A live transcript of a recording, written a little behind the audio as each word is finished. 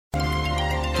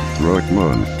Truck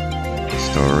Month.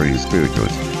 Stories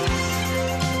Spiritus.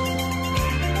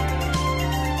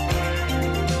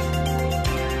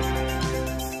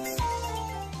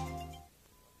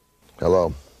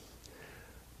 Hello.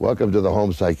 Welcome to the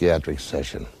home psychiatric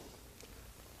session.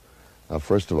 Now,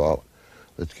 first of all,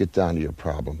 let's get down to your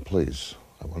problem, please.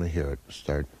 I want to hear it.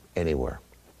 Start anywhere.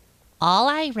 All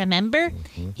I remember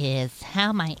is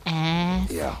how my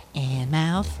ass and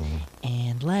mouth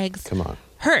and legs Come on.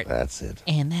 hurt. That's it.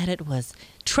 And that it was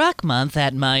truck month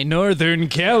at my Northern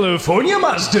California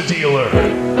Mazda dealer.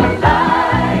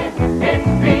 Alive, it's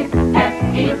the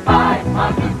SE5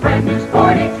 on the brand new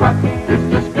sporty truck.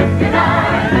 This is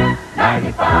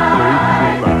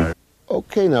 59.95.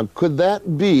 Okay, now, could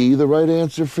that be the right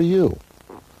answer for you?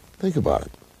 Think about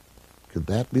it. Could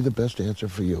that be the best answer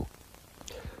for you?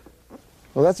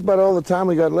 Well, that's about all the time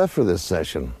we got left for this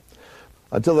session.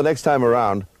 Until the next time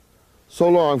around, so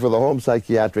long for the home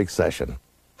psychiatric session.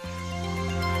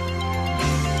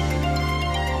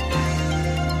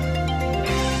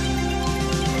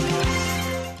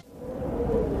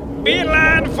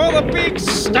 Beeline for the big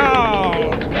stall.